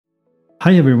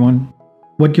Hi everyone.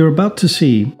 What you're about to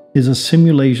see is a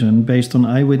simulation based on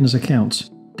eyewitness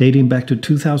accounts dating back to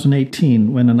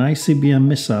 2018 when an ICBM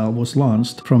missile was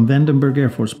launched from Vandenberg Air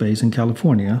Force Base in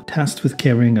California, tasked with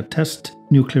carrying a test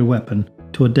nuclear weapon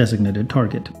to a designated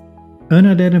target.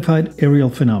 Unidentified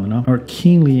aerial phenomena are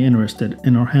keenly interested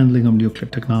in our handling of nuclear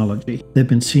technology. They've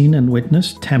been seen and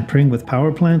witnessed tampering with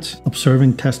power plants,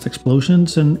 observing test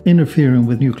explosions, and interfering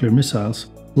with nuclear missiles,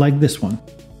 like this one.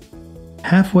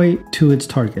 Halfway to its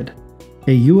target,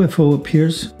 a UFO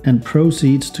appears and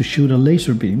proceeds to shoot a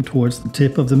laser beam towards the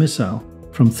tip of the missile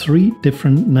from 3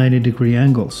 different 90-degree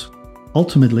angles,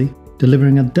 ultimately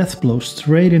delivering a death blow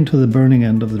straight into the burning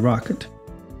end of the rocket.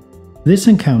 This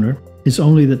encounter is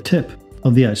only the tip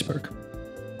of the iceberg.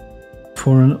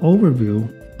 For an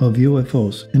overview of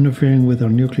UFOs interfering with our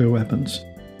nuclear weapons,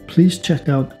 please check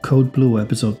out Code Blue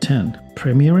Episode 10,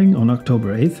 premiering on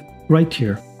October 8th, right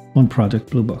here on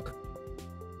Project Blue Book.